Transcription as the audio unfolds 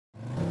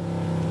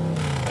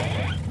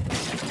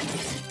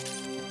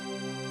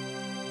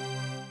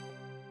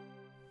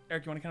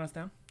Eric, you want to count us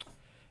down?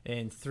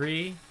 In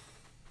 3,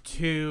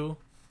 2.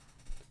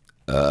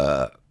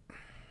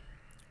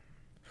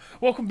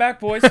 Welcome back,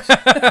 boys, to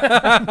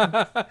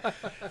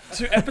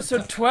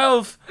episode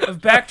 12 of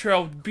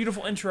Backtrail.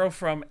 Beautiful intro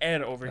from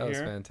Ed over here. That was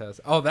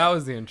fantastic. Oh, that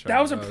was the intro. That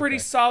was a pretty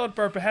solid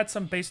burp. It had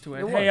some bass to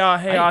it. It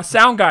Hey,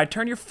 sound guy,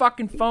 turn your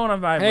fucking phone on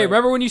vibrate. Hey,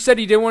 remember when you said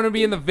you didn't want to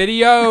be in the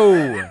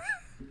video?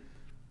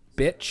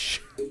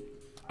 Bitch.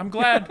 I'm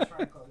glad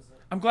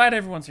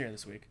everyone's here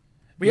this week.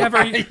 We have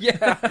our We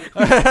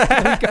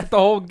got the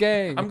whole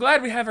gang. I'm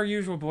glad we have our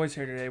usual boys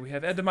here today. We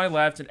have Ed to my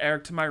left and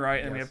Eric to my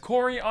right, and we have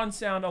Corey on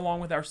sound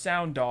along with our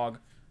sound dog,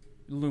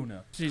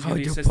 Luna. She's gonna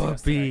be assisting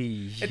us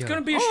today. It's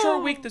gonna be a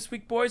short week this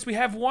week, boys. We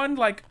have one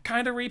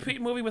kind of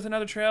repeat movie with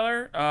another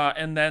trailer,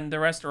 and then the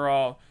rest are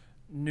all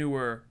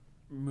newer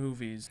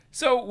movies.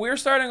 So we're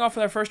starting off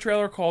with our first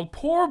trailer called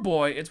Poor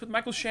Boy. It's with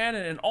Michael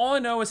Shannon, and all I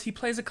know is he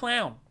plays a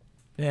clown.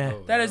 Yeah.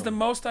 That is the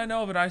most I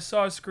know of it. I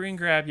saw a screen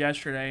grab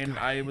yesterday, and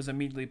I was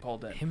immediately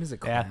pulled in. Him as a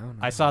Yeah. clown.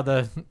 I saw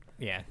the.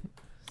 Yeah.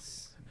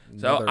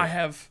 So I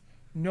have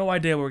no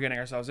idea what we're getting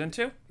ourselves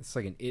into. It's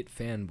like an It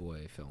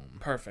fanboy film.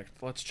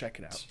 Perfect. Let's check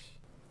it out.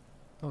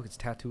 Look, it's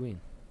Tatooine.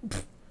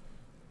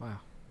 Wow.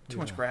 Too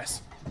much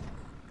grass.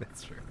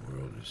 That's true. The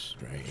world is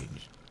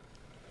strange.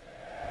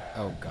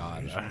 Oh,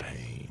 God. There's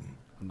pain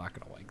I'm not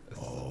going to like this.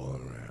 all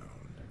around.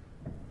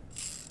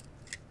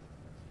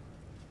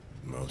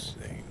 Most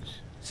things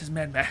This is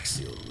Mad Max.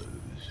 you'll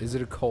lose. Is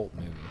it a cult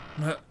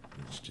movie?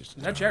 It's just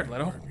Is that Jared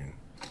Leto? bargain.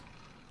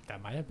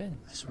 That might have been.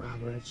 This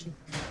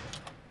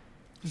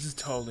is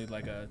totally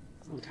like a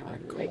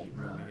cult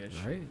movie-ish.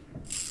 Right?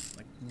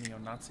 Like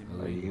neo-Nazi Are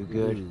movie. you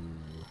good?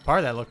 Part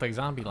of that looked like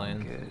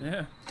Zombieland. Good.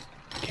 Yeah.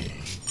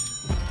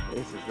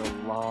 This is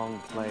a long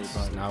play, This is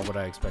buddy. not what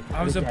I expected.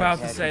 I was Your about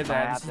dad to say had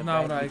that. to This is buy not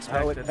out what I the bag,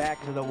 throw it expected.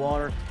 back to the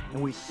water,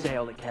 and we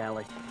sailed to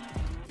Cali.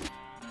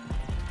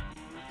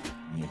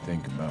 When you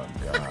think about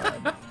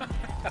God,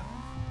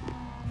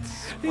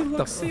 He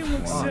looks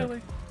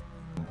silly.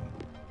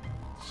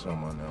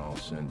 someone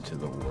else into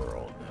the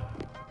world.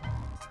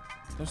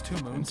 Those two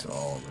moons. It's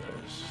all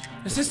this.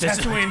 This is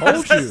Tatooine. I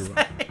told you.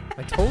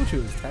 I told you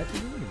it was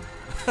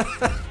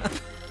Tatooine.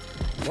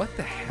 What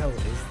the hell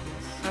is this?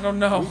 I don't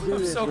know. We do I'm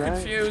this, so right?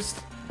 confused.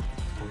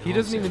 He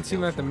doesn't even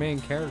seem like the main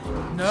character.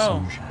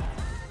 No.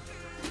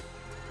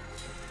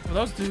 Well,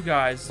 those two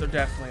guys, there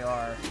definitely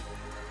are.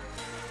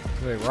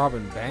 Like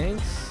Robin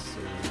Banks?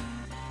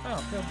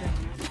 Oh, okay.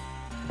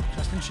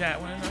 Justin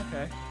Chatwin.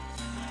 Okay.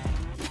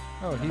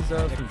 Oh, he's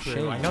from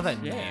Shane. I know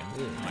that Yeah. name.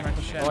 Yeah. Michael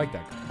I Shannon. like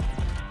that guy.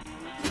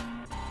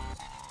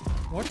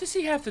 What does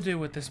he have to do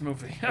with this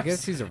movie? I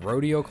guess he's a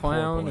rodeo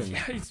clown. And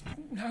Yeah, he's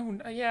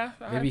yeah.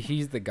 maybe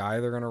he's the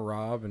guy they're gonna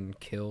rob and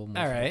kill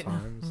multiple right.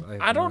 times. I,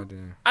 have I no don't.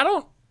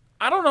 idea.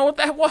 I don't know what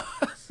that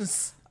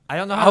was. I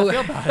don't know how to feel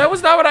about That it.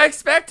 was not what I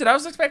expected. I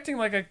was expecting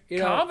like a You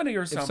know, comedy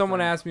or something. If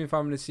someone asked me if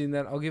I'm gonna see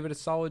that, I'll give it a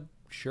solid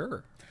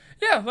sure.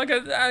 yeah, like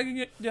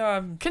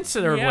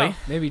Considerably. yeah.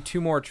 Maybe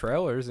 2 more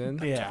trailers in.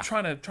 Yeah. I'm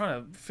trying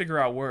to figure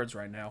out words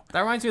right now.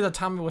 That reminds me of the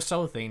Tommy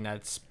Wiseau thing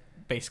that's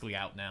basically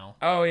out now.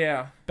 Oh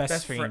yeah,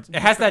 Best Fri- Friends. It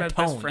has that Best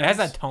tone. It has Friends.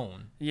 that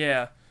tone.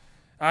 Yeah,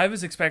 I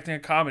was expecting a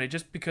comedy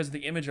just because the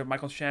image of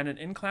Michael Shannon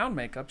in clown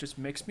makeup just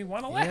makes me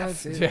want to Yeah,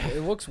 laugh.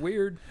 it looks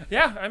weird.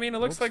 Yeah, I mean, it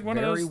looks like one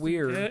of very those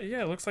weird.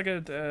 Yeah, it looks like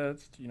a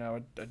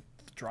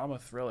drama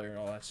thriller and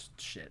all that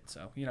shit.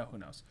 So who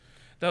knows?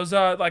 Those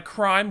like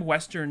crime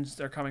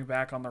westerns are coming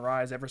back on the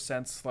rise ever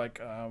since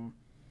like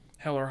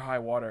Hell or High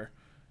Water.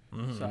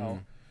 Mm-hmm. So,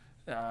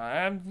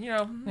 Yeah.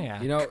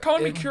 You know,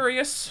 calling me if-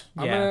 curious.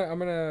 I'm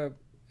gonna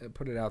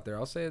put it out there.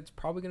 I'll say it's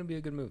probably gonna be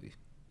a good movie.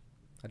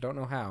 I don't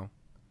know how,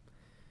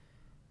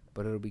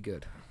 but it'll be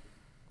good.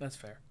 That's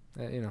fair.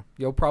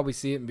 You'll probably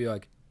see it and be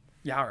like,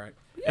 Yeah, all right.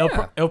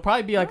 It'll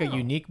probably be like a Yeah.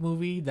 unique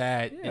movie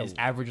that Yeah. is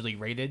averagely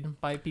rated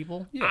by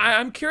people. yeah.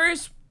 I'm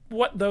curious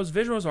what those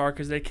visuals are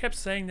because they kept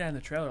saying that in the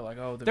trailer, like,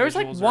 oh, the There was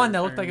like visuals one are-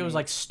 that looked are like it was unique.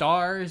 like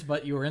stars,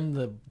 but you were in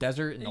the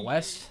desert in the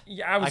west.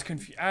 Yeah, I was like,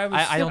 confused.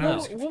 I don't know.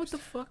 What the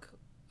fuck?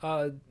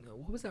 What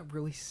was that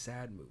really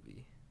sad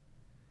movie?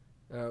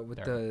 With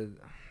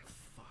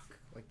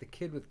like the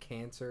kid with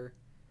cancer.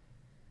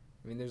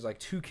 I mean, there's like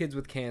 2 kids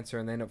with cancer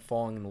and they end up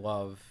falling in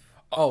love.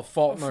 Oh,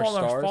 Fault in Our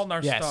Stars. Fault in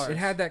Our Yes. Stars. It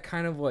had that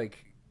kind of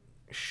like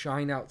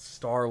shine out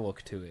star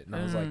look to it, and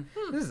I was like,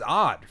 Mm. this is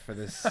odd for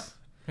this.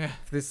 For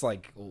this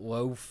like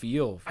low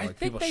feel for I like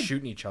think people they-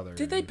 shooting each other.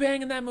 Did they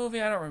bang in that movie?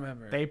 I don't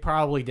remember. They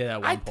probably did at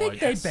one I point. think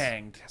they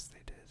banged. Yes, they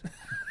did.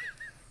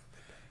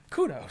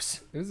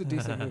 Kudos. It was a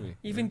decent movie.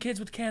 Even kids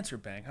with cancer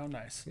bang. How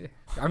nice. Yeah.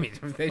 I mean,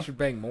 they should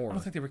bang more. I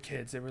don't think they were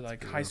kids. They were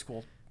like high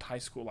school,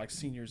 like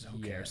seniors. Who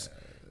Yeah. cares?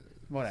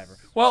 Whatever.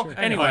 Well,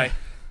 anyway,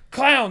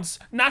 clowns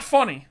not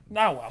funny.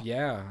 Not well.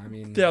 Yeah, I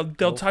mean, They'll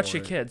go touch for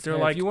your it. kids. They're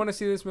Hey, like, if you want to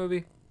see this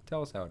movie,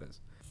 tell us how it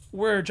is.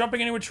 we're jumping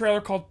into a trailer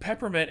called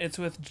Peppermint. It's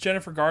with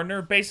Jennifer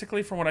Gardner.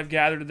 Basically, from what I've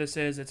gathered,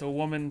 it's a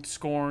woman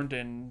scorned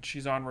and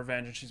she's on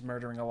revenge and she's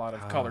murdering a lot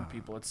of colored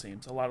people. It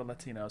seems a lot of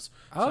Latinos.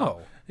 Oh,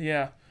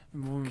 Yeah.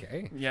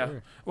 okay. Yeah.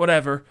 sure.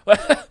 Whatever.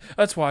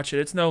 Let's watch it.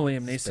 It's no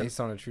Liam It's Neeson. based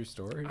on a true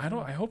story. I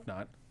hope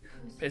not.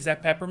 Is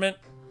that Peppermint?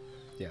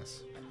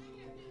 Yes.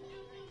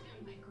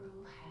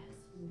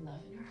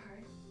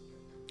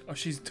 Oh,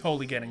 she's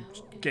totally getting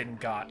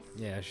got.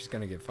 Yeah, she's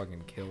gonna get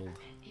fucking killed.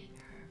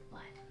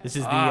 This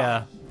is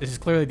the this is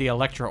clearly the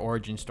Elektra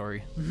origin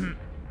story.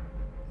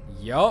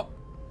 Yup.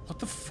 What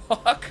the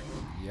fuck?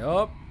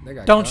 Yup. They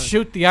got Don't guns.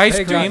 shoot the ice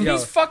They got- cream. yo.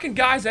 These fucking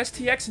guys,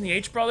 STX and the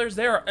H brothers,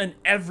 they are in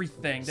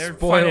everything. They're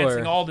Spoiler.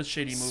 financing all the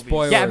shitty movies.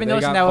 Spoiler. Yeah, I've been They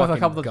noticing got that with a fucking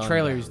couple of the gunned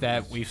trailers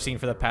down. that we've seen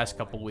for the past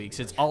couple weeks.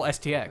 It's all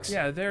STX.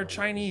 Yeah, they're a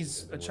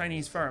Chinese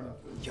firm.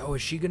 Yo,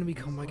 is she gonna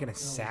become like an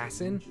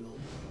assassin?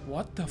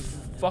 What the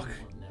fuck?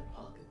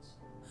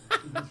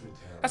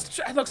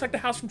 That looks like the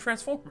house from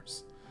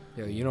Transformers.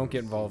 Yo, you don't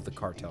get involved with the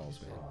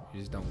cartels, man. You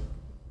just don't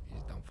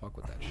fuck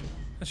with that shit.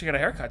 And she got a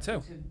haircut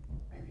too.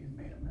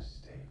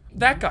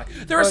 That guy.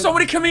 There are so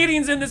many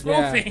comedians in this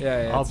movie.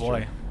 Yeah, Oh it's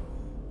boy.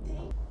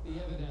 true. The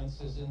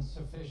evidence is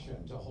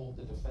insufficient to hold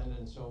the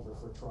defendants over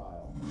for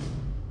trial.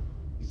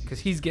 Because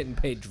he's getting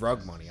paid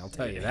drug money, I'll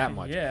tell you that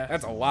much. Yeah.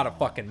 That's a lot of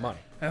fucking money.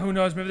 And who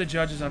knows? Maybe the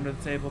judge is under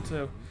the table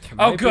too.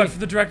 Might Oh, good be. for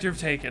the director of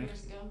Taken.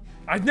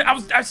 I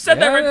said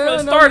that Yeah, right before yeah,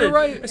 it no, started. you're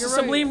right, This you're is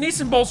some right. Liam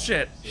Neeson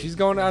bullshit. She's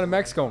going out of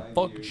Mexico and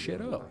fucking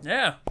shit up.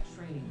 Yeah.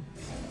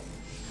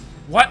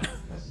 What?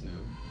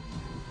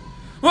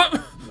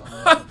 What?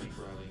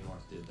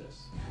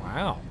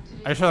 Wow.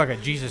 I just heard like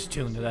a Jesus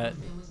tune to that.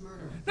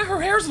 Now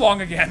her hair's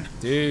long again.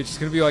 Dude, she's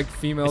gonna be like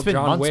female It's been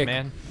John months, Wick.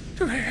 man.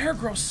 Dude, her hair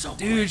grows so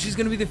Dude, she's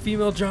gonna be the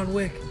female John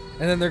Wick.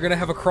 And then they're gonna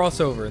have a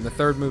crossover in the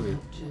third movie.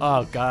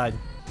 Oh god.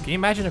 Can you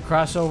imagine a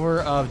crossover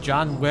of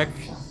John Wick,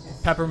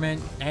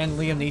 Peppermint, and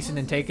Liam Neeson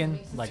in Taken?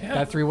 Like Yeah.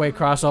 that three-way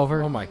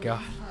crossover? Oh my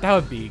god. That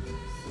would be.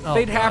 Oh,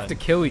 They'd have God. to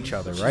kill each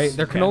other, right?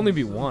 There can Yeah. only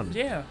be one.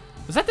 Yeah.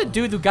 Was that the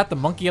dude who got the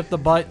monkey up the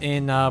butt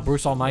in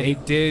Bruce They Almighty?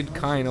 did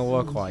kind of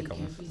look like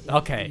him.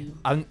 Okay.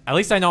 At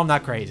least I know I'm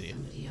not crazy.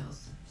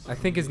 I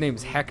think his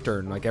name's Hector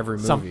in like every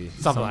movie.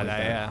 Something like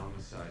that, yeah.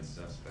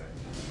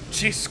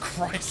 Jesus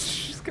Christ.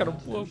 She's gotta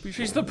blow people.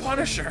 She's the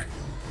Punisher.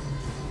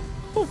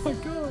 Oh my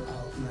god.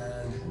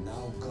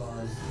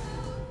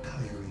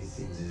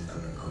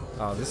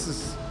 Oh, this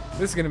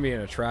is gonna be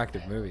an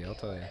attractive movie, I'll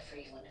tell you.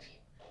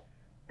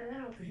 And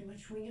then I'll pretty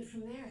much wing it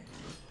from there.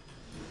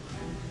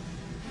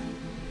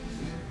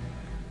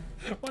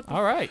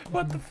 All right.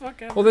 What the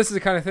fuck ever? Well, this is the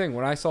kind of thing.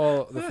 When I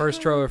saw the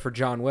first trailer for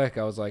John Wick,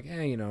 I was like,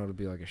 you know, it'll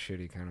be like a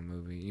shitty kind of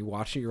movie. You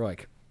watch it, you're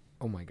like,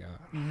 oh my god.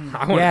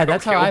 I wanna Yeah, go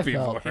that's how kill I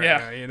people felt. right Yeah.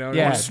 now, you know?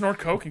 Yeah. Or snort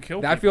coke and kill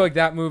I people. feel like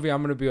that movie,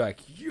 I'm gonna be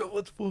like, yo,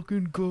 let's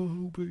fucking go,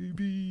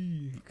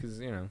 baby. Because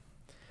you know,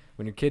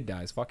 when your kid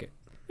dies, fuck it.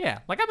 Yeah,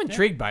 like I'm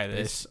intrigued by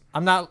this.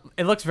 I'm not.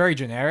 It looks very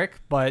generic,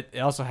 but it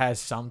also has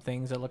some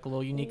things that look a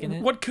little unique in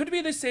it. What could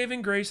be the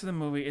saving grace of the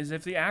movie is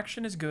if the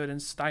action is good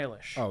and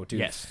stylish. Oh, dude,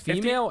 Yes.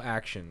 female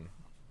action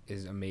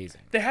is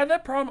amazing. They had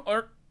that problem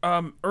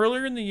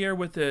earlier in the year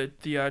with the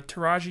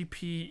Taraji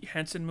P.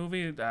 Henson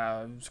movie. It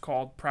was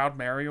called Proud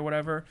Mary or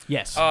whatever.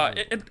 Yes.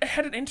 It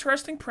had an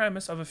interesting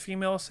premise of a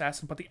female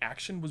assassin, but the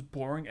action was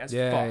boring as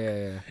Yeah, fuck.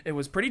 yeah. It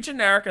was pretty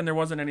generic, and there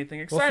wasn't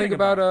anything exciting. Well, think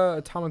about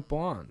Atomic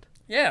Blonde.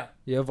 Yeah.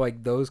 You have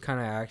like those kind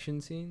of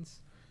action scenes.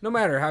 No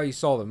matter how you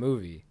saw the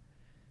movie,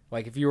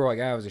 like if you were like,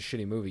 it was a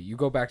shitty movie, you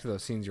go back to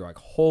those scenes, you're like,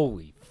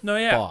 holy No,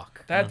 yeah.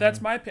 fuck.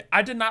 That's my opinion.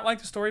 I did not like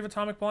the story of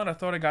Atomic Blonde. I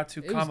thought it got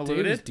too It was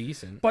convoluted.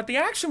 decent. But the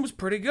action was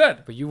pretty good.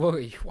 But you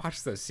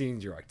watch those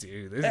scenes, you're like,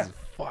 dude, this Yeah. is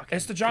fucking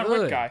It's the John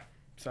good. Wick guy.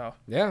 So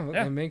Yeah,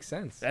 Yeah. it makes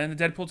sense. and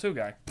the Deadpool 2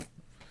 guy.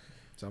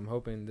 So I'm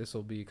hoping this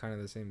will be kind of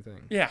the same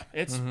thing. Yeah,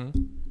 it's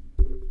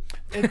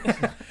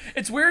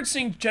it's weird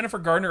seeing Jennifer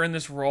Garner in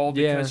this role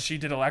because Yeah. she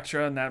did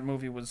Elektra and that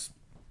movie was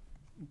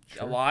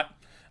a lot.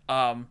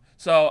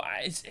 So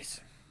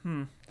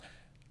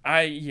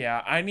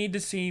I need to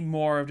see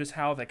more of just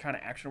how that kind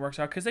of action works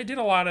out because they did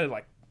a lot of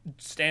like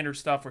standard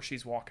stuff where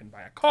she's walking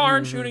by a car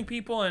and shooting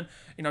people and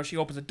you know she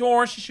opens a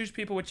door and she shoots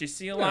people, which you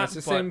see a Yeah, lot. it's the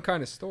but- same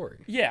kind of story.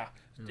 Yeah.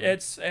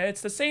 It's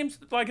the same,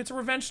 like it's a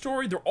revenge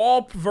story. They're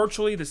all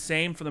virtually the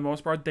same for the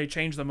most part. They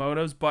change the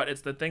motives, but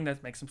it's the thing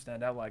that makes them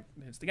stand out. Like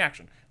it's the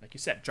action, like you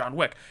said, John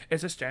Wick.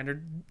 It's a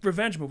standard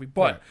revenge movie,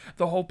 but Right.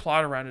 the whole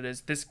plot around it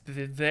is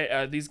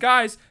these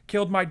guys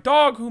killed my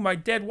dog, who my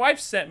dead wife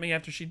sent me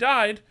after she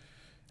died.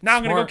 Now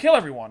I'm gonna go Smart. kill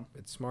everyone.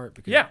 It's smart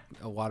because Yeah.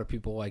 a lot of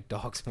people like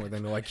dogs more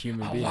than they like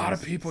human A beings. lot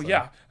of people, so-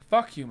 yeah.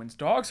 Fuck humans.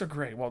 Dogs are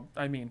great. Well,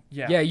 I mean,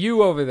 yeah. Yeah,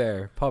 you over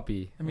there,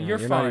 puppy. I mean, you're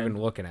you're not fine. even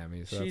looking at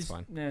me, so she's that's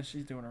fine. yeah,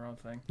 she's doing her own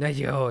thing. Yeah,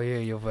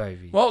 yo,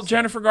 baby. Well,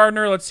 Jennifer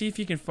Gardner, let's see if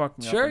you can fuck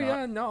me sure, up or not.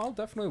 yeah, no, I'll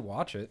definitely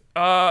watch it.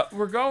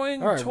 We're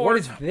going All right, what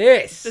towards is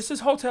this? This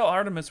is Hotel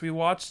Artemis. We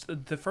watched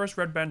the first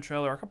Red Band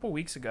trailer a couple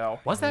weeks ago.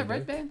 Was that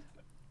Red Band?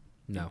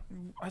 No,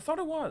 I thought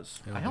it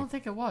was. I don't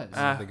think it was.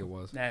 I don't think it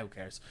was. Nah, who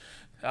cares?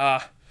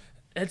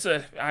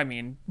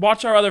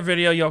 Watch our other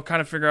video. You'll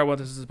kind of figure out what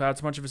this is about. It's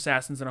a bunch of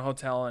assassins in a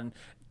hotel, and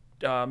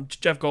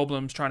Jeff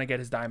Goldblum's trying to get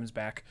his diamonds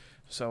back.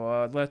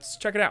 So let's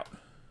check it out.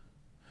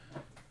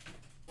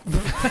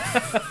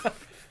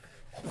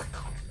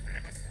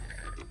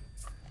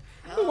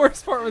 The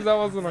worst part was that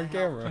wasn't on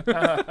camera.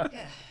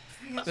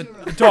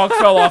 The dog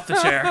fell off the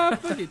chair.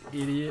 Fucking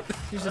idiot.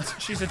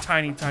 She's a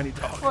tiny, tiny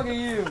dog. Look at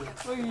you.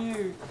 Look at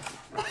you.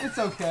 It's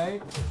okay.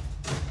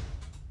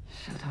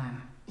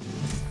 Showtime.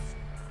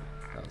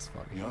 That was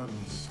funny.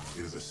 Yardie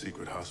is a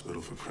secret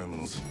hospital for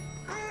criminals.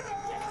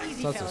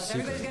 Easy, That's a fellas. secret.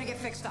 Everybody's gonna get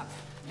fixed up.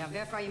 Now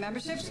verify your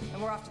memberships,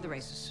 and we're off to the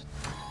races.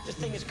 This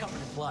thing is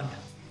covered in blood.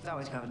 It's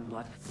always covered in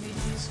blood.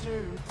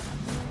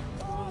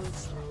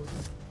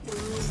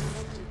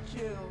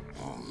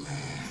 Oh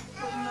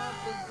man.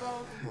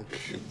 We'll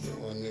keep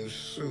a new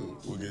suit.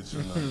 We'll get you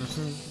another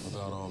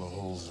without all the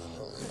holes in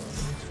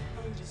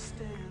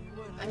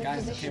it.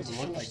 Guys, I can't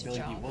look like Billy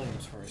D.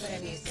 Williams first.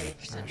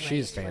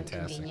 She's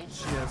fantastic.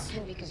 She is.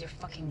 Because you're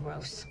fucking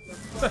gross.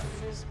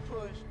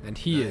 And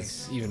he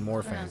is even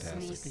more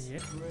fantastic. Yeah.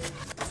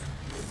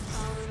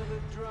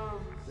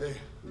 Hey,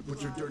 you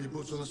put your dirty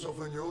boots on the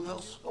sofa in your own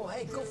house? Oh,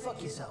 hey, go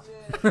fuck yourself.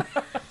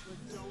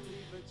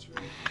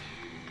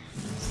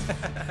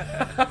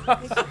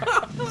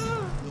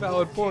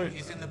 Valid point.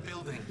 He's in the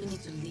building. You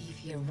need to leave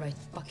here right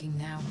fucking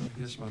now.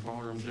 Guess my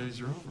ballroom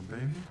days are over,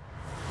 baby.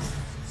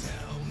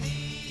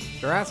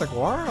 Jurassic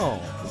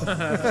World.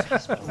 This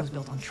hospital was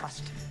built on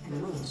trust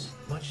and rules.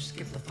 Why don't you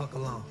skip the fuck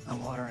along? No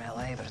water in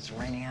LA, but it's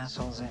raining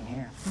assholes in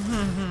here.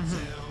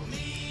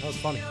 That was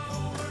funny.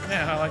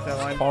 Yeah, I like that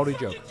line. Quality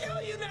joke.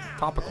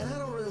 Topical. I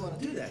don't really want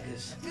to do that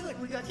because I feel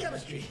like we got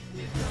chemistry.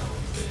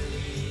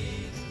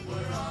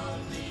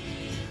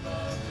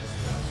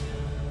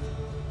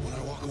 When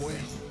I walk away,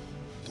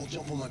 don't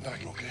jump on my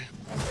back, okay?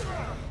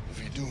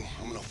 If you do,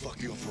 I'm gonna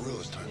fuck you up for real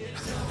this time.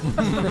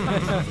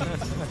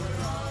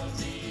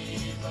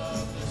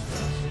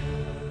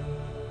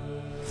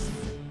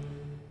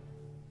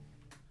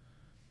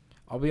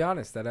 I'll be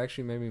honest, that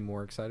actually made me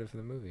more excited for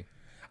the movie.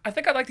 I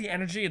think I like the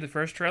energy of the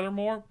first trailer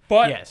more,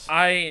 but Yes.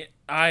 I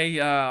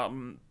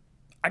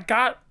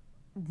got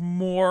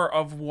more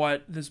of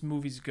what this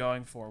movie's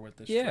going for with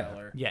this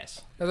trailer.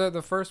 Yes.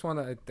 The first one,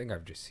 I think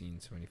I've just seen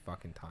so many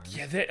fucking times.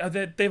 Yeah,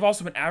 they've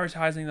also been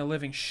advertising the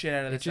living shit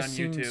out of It this on just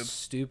seemed YouTube.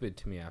 stupid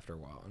to me after a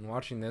while. And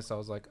watching this, I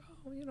was like,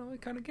 oh, I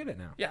kind of get it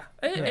now. Yeah,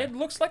 it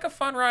looks like a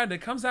fun ride. It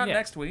comes out Yeah.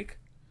 next week.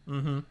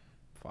 Mm-hmm.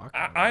 Fuck.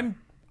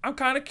 I'm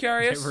kind of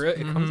curious.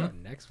 It comes out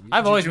next week.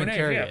 I've always June been 8th,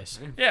 curious.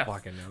 Yeah.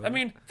 Fucking know I that.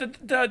 mean,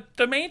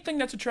 the main thing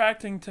that's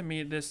attracting to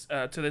me this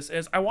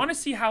is I want to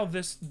see how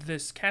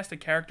this cast of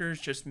characters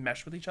just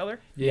mesh with each other.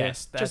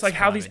 Yes. Just that's like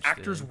how what I'm these interested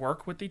actors in.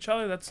 work with each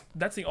other.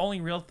 That's the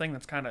only real thing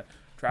that's kind of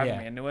driving Yeah.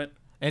 me into it.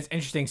 And it's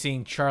interesting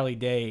seeing Charlie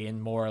Day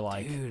in more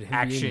like Dude, him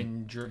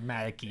action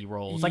dramatic-y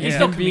roles. Like Yeah. he's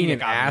still Him being comedic,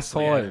 an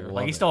obviously, asshole, I here. love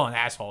Like he's it. still an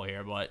asshole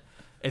here, but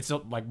it's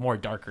like more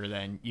darker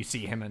than you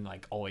see him in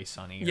like Always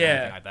Sunny or Yeah.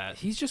 anything like that.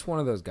 He's just one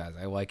of those guys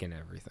I like in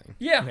everything.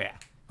 Yeah. Yeah.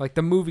 Like,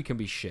 the movie can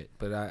be shit,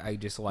 but I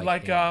just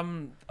like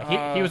him.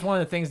 He was one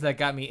of the things that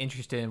got me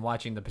interested in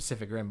watching the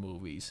Pacific Rim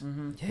movies. He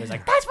was Yeah.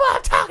 like, "That's what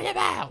I'm talking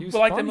about." He was But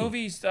like funny. the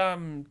movie's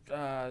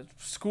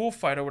School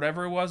Fight or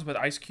whatever it was with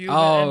Ice Cube.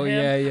 Oh, and him.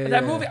 yeah,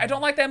 That yeah. movie, I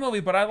don't like that movie,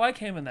 but I like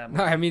him in that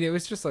movie. No, I mean, it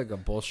was just like a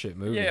bullshit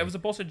movie. Yeah, it was a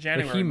bullshit But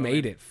January. he movie.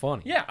 made it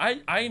funny. Yeah,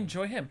 I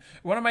enjoy him.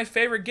 One of my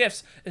favorite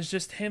gifs is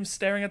just him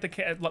staring at the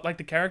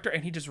character,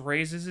 and he just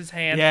raises his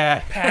hand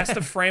Yeah. past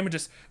the frame and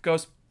just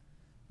goes.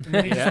 And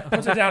then he just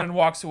puts it down and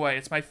walks away.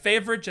 It's my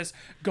favorite. Just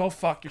go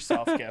fuck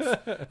yourself gif.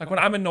 Like when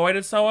I'm annoyed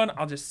at someone,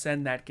 I'll just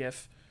send that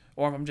gif,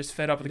 or if I'm just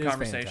fed up with It the is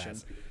conversation.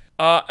 fantastic.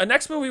 A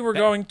next movie we're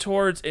going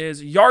towards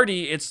is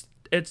Yardie. It's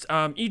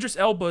Idris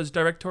Elba's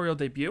directorial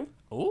debut.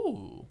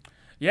 Ooh.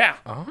 Yeah.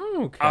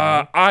 Oh, okay.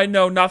 I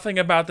know nothing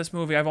about this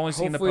movie. I've only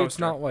seen the Hopefully poster. it's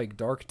not like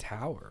Dark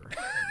Tower.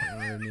 You know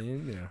what I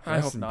mean? You know, I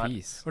rest hope in not.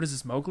 peace. What is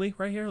this, Mowgli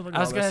right here? Look at I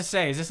was all gonna this.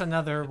 say, is this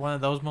another one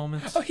of those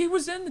moments? Oh, he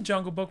was in the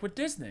Jungle Book with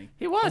Disney.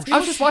 He was. Oh, I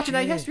was just watching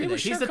that shit. yesterday. He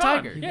was He's Shere the Khan.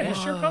 tiger. Yeah, he's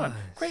Shere Khan. was.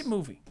 Great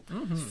movie.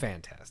 It's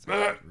fantastic.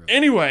 Really.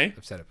 Anyway,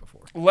 I've said it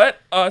before. let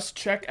us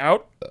check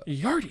out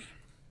Yardie.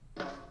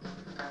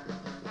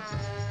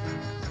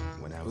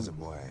 When I was a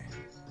boy,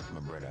 my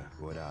brother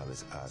would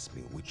always ask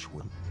me which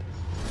one.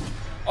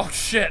 Oh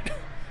shit.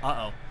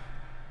 Uh-oh.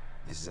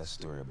 This is a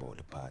story about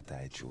the path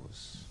I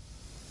chose.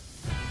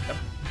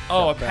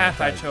 Oh, a The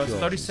path I path I chose. I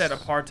thought he chose. said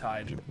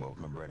apartheid. Well,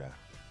 my brother.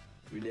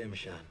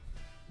 Redemption.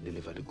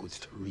 Deliver the goods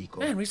to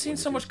Rico. Man, we've seen When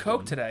so it much is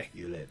coke done, today.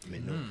 You let me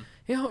know.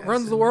 You know, it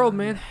runs the world,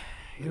 man.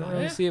 You don't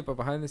really Yeah. see it, but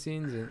behind the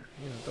scenes, it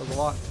does a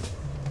lot.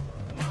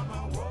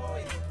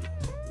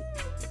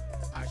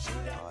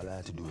 All I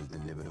had to do is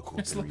deliver the It's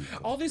goods to like, Rico.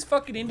 all these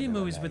fucking indie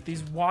movies with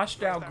these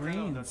washed out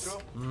greens.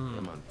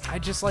 I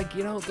just like,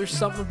 there's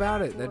something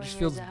about it that just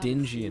feels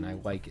dingy, and I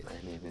like it.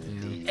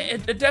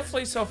 It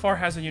definitely so far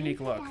has a unique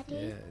look. Yeah,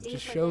 it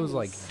just shows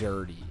like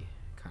dirty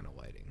kind of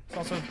lighting. It's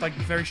also like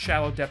very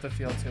shallow depth of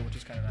field too, which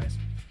is kind of nice.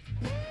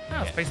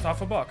 Oh, it's based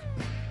off a book.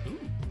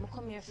 I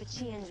come here to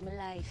change my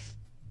life.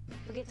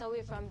 To get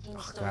away from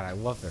Kingston. God, I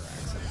love their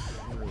accent.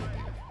 I really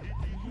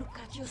do. Look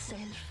at yourself.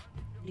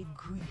 The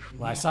grief.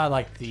 When I saw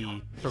like the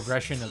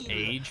progression of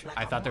age,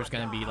 I thought there's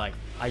gonna be like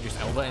Idris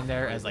Elba in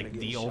there as like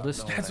the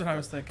oldest. That's what I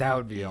was thinking. That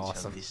would be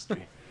awesome. This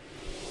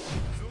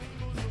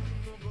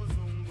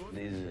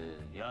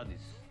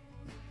Yardie's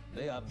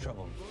They have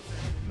trouble.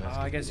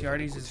 I guess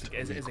Yardie's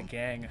is a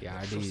gang.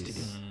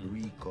 Yardie's.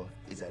 Oh,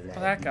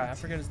 that guy. I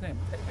forget his name.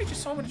 I think we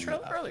just saw him in the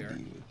trailer earlier.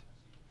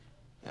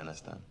 You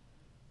understand?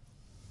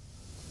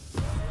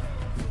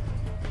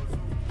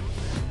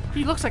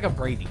 He looks like a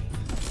Brady.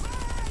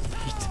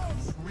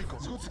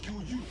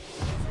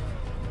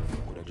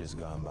 Would have just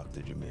gone back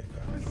to Jamaica.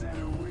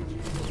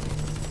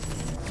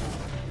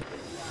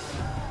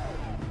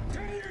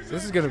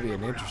 This is gonna be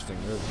an interesting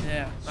movie.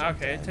 Yeah.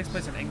 Okay. It takes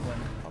place in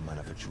England. A man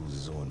have to choose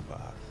his own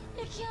path.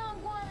 You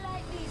can't go on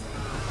like this.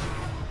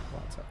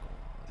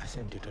 I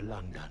sent you to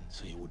London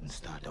so you wouldn't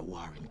start a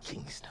war in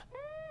Kingston.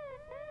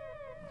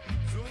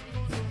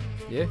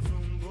 Yeah.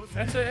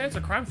 It's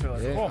a crime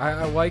thriller. Yeah. Cool.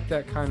 I like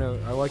that kind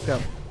of. I like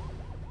that.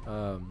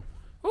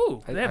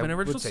 Ooh, they have an I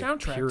original would say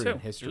soundtrack pure too. in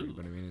history,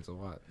 but I mean, it's a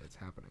lot that's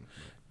happening.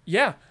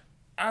 Yeah.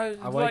 I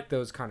like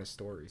those kind of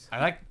stories.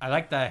 I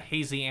like the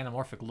hazy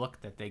anamorphic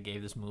look that they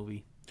gave this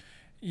movie.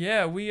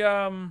 Yeah, we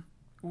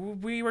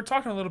were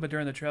talking a little bit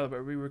during the trailer,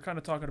 but we were kind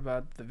of talking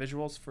about the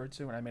visuals for it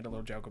too, and I made a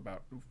little joke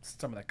about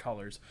some of the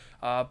colors.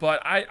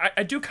 But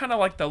I do kind of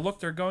like the look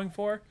they're going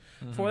for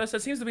this.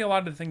 It seems to be a lot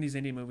of the thing these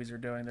indie movies are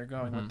doing. They're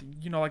going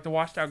with, like the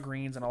washed out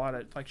greens and a lot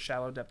of like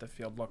shallow depth of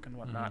field look and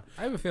whatnot.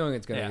 I have a feeling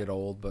it's gonna get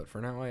old, but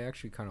for now, I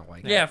actually kind of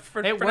like it. Yeah,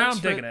 for now I'm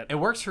digging it. It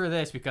works for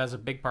this because a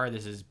big part of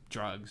this is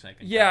drugs.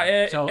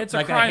 It's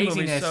a crime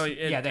movie, so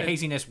the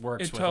haziness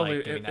works. It totally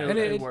with like, and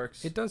it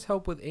works. It does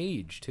help with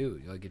age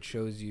too. Like it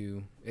shows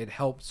you, it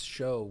helps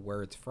show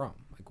where it's from,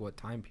 like what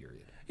time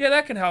period. Yeah,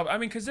 that can help. I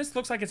mean, because this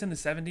looks like it's in the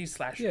 70s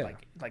slash Yeah.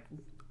 like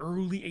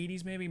early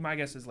 80s maybe. My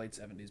guess is late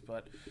 70s,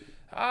 but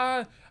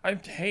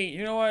hey,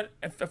 you know what?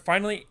 If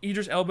finally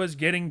Idris Elba's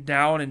getting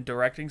down and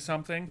directing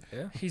something.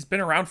 Yeah. He's been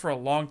around for a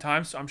long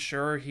time, so I'm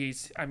sure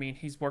he's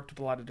worked with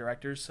a lot of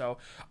directors, so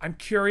I'm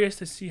curious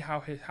to see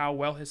how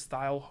well his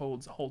style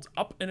holds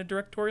up in a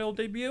directorial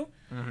debut.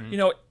 You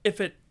know, if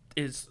it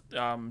is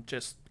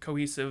just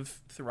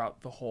cohesive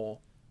throughout the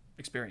whole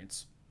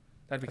experience.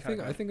 That'd be kind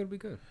of I think it'd be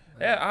good.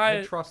 Yeah,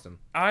 I trust him.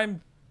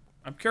 I'm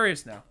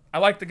curious now. I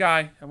like the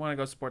guy. I want to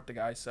go support the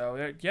guy.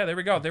 So yeah, there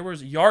we go. There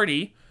was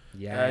Yardie.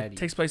 It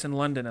takes place in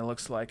London, it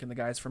looks like, and the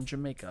guy's from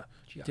Jamaica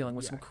dealing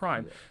with some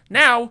crime.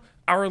 Now,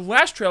 our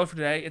last trailer for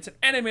today, it's an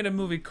animated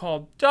movie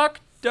called Duck,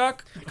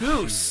 Duck,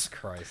 Goose.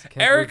 Christ,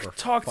 Eric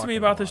talked to me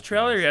about this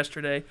trailer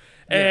yesterday,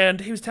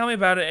 and he was telling me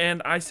about it,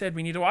 and I said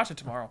we need to watch it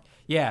tomorrow.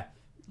 Yeah.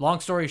 Long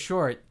story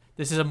short,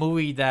 this is a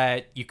movie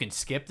that you can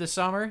skip this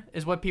summer,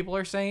 is what people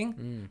are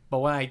saying. But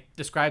when I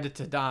described it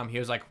to Dom, he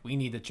was like, "We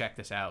need to check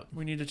this out.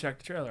 We need to check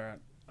the trailer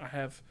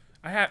out.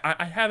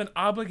 I have an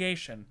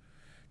obligation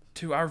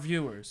to our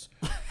viewers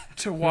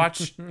to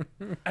watch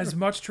as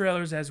much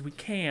trailers as we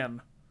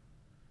can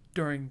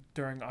during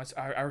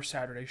our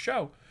Saturday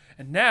show.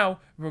 And now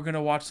we're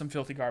gonna watch some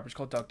filthy garbage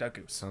called Duck, Duck,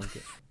 Goose. Sounds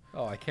good.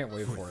 Oh, I can't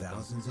wait for it.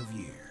 Thousands of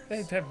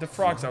years. The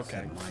frog's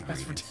okay.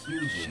 That's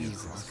ridiculous.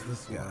 Jesus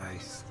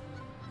Christ.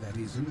 That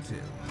is until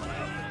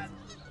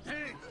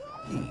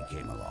he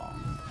came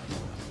along.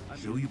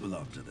 So you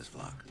belong to this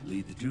flock.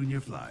 Lead the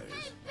junior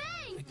flyers.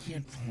 I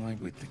can't fly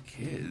with the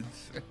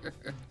kids.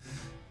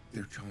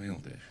 They're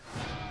childish.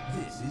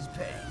 This is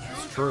Peg.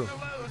 It's true.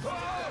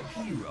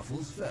 He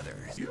ruffles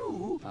feathers.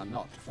 You are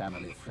not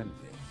family friendly.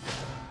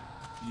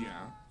 Yeah.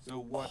 So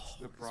what's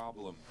the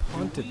problem?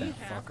 Punted that You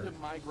have fucker. to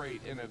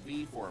migrate in a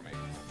V formation.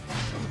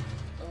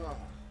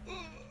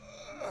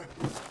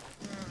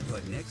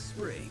 But next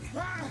spring,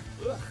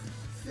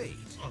 fate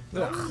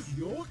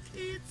Your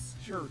kids?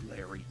 Sure,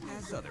 Larry.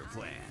 has other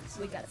plans.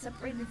 We got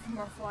separated from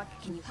our flock.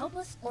 Can you help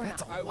us or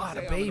That's not? a lot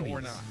of Or babies.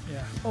 not.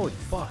 Yeah. Holy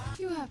fuck.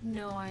 You have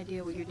no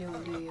idea what you're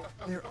doing, do you?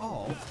 They're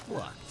all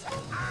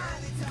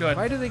plucked. Good.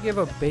 Why do they give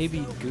a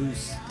baby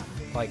goose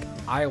like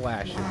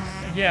eyelashes?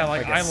 Yeah,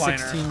 like a eyeliner.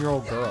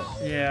 16-year-old girl.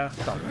 Yeah.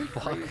 What the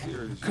fuck?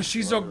 Because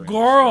she's a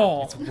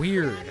girl. It's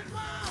weird.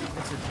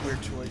 It's a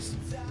weird choice.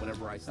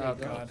 Whatever I say Oh,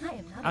 goes. God.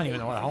 I don't even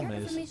know what a home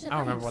is. I don't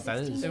remember what that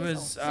is. It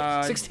was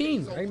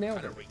 16. I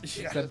nailed it.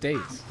 Yeah. Except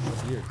days.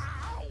 It's weird.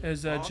 It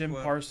was Jim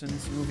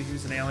Parsons' movie. He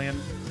was an alien.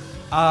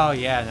 Oh,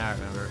 yeah, now I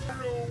remember.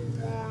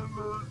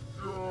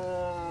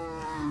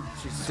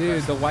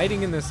 Dude, the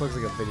lighting in this looks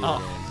like a video Oh.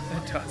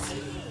 game. It does.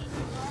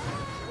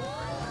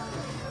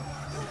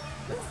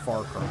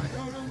 Far Cry.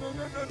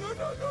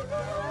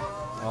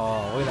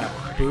 Oh, look at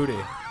that booty.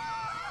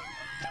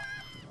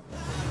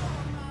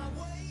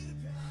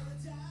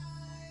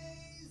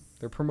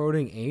 They're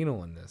promoting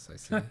anal in this, I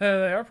see.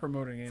 They are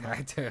promoting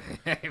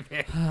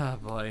it. Oh,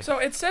 boy. So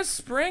it says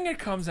spring it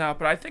comes out,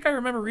 but I think I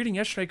remember reading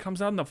yesterday it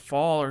comes out in the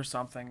fall or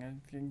something,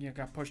 and it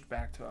got pushed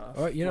back to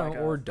Oh, you know,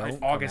 or don't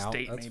come August out,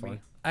 date that's maybe.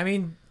 fine. I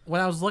mean,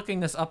 when I was looking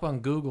this up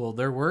on Google,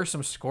 there were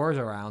some scores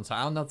around, so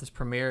I don't know if this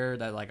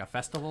premiered at like a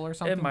festival or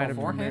something It might have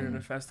premiered beforehand.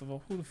 at a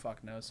festival. Who the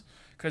fuck knows?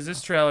 Because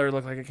this trailer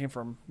looked like it came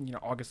from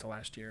August of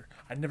last year.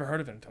 I'd never heard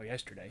of it until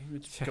yesterday.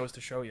 It just goes to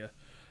show you.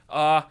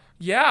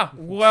 Yeah.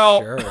 Well,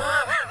 Sure.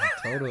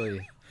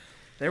 Totally.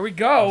 there we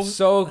go. I'm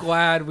so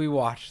glad we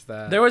watched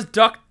that. There was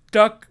Duck,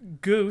 Duck,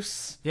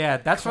 Goose. Yeah,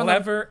 that's from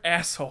Clever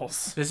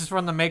assholes. This is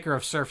from the maker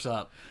of Surf's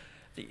Up.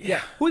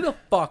 Yeah. Who the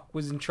fuck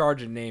was in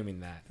charge of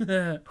naming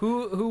that?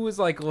 Who was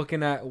like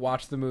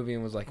watched the movie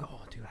and was like,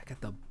 oh, dude, I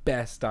got the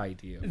best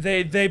idea.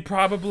 They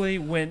probably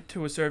went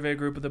to a survey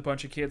group with a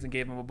bunch of kids and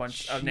gave them a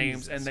bunch of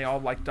names, and they all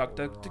like Duck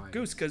Duck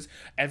Goose because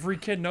every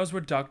kid knows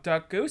what Duck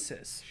Duck Goose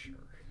is. Sure.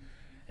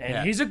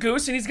 And he's a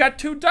goose, and he's got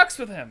 2 ducks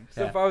with him.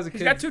 So if I was a kid,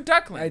 he's got 2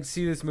 ducklings. I'd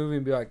see this movie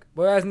and be like,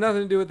 well, it has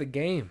nothing to do with the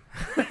game.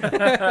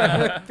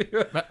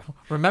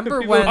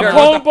 Remember when... I'm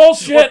calling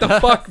bullshit. What the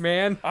fuck,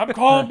 man? I'm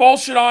calling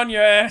bullshit on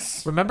your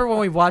ass. Remember when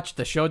we watched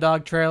the Show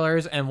Dog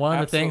trailers, and one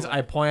of the things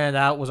I pointed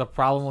out was a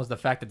problem was the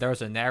fact that there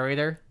was a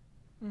narrator?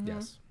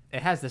 Yes.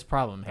 It has this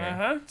problem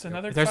here. It's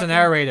another. If there's a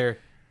narrator,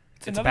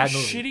 it's another a bad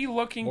movie.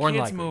 shitty-looking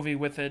kids movie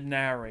with a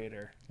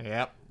narrator.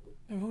 Yep.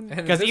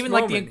 Because even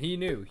like he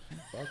knew.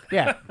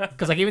 Yeah,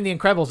 because like even The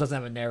Incredibles doesn't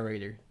have a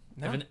narrator.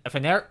 No.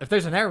 If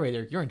there's a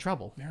narrator, you're in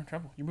trouble. You're in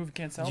trouble. Your movie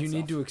can't sell You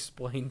itself. need to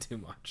explain too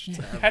much. You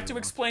have to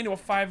explain to a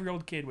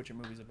 5-year-old kid what your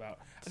movie's about.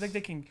 I think they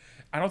can.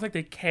 I don't think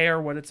they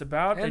care what it's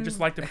about. They just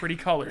like the pretty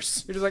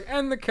colors. You're just like,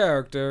 and the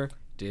character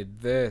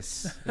did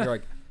this. And you're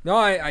like, no,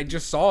 I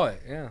just saw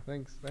it. Yeah,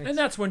 thanks. And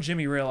that's when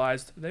Jimmy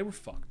realized they were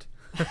fucked.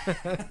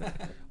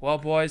 Well,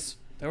 boys,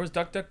 there was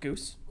Duck Duck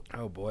Goose.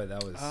 Oh boy,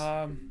 that was.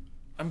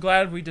 I'm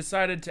glad we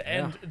decided to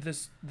end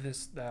this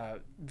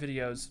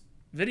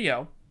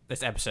video.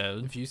 This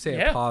episode. If you say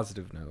a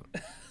positive note,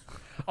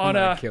 I'm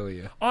gonna kill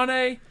you. On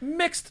a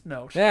mixed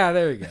note. Yeah,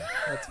 there we go.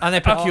 On a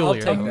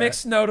peculiar. A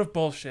mixed note of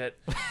bullshit.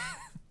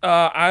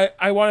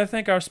 I want to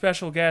thank our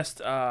special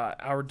guest,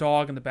 our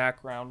dog in the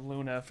background,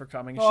 Luna, for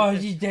coming.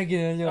 She's taking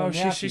a little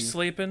nappy. She's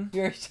sleeping.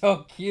 You're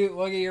so cute.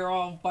 Look at your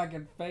own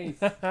fucking face.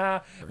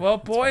 Well,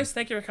 boys,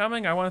 thank you for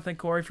coming. I want to thank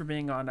Corey for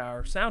being on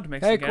our sound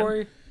mix again. Hey,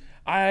 Corey.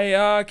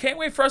 I can't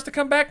wait for us to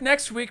come back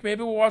next week.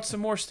 Maybe we'll watch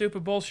some more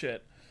stupid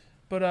bullshit.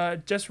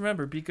 But just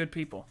remember, be good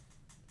people.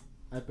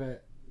 I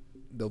bet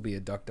there'll be a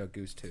Duck Duck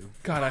Goose too.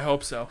 God, I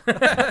hope so.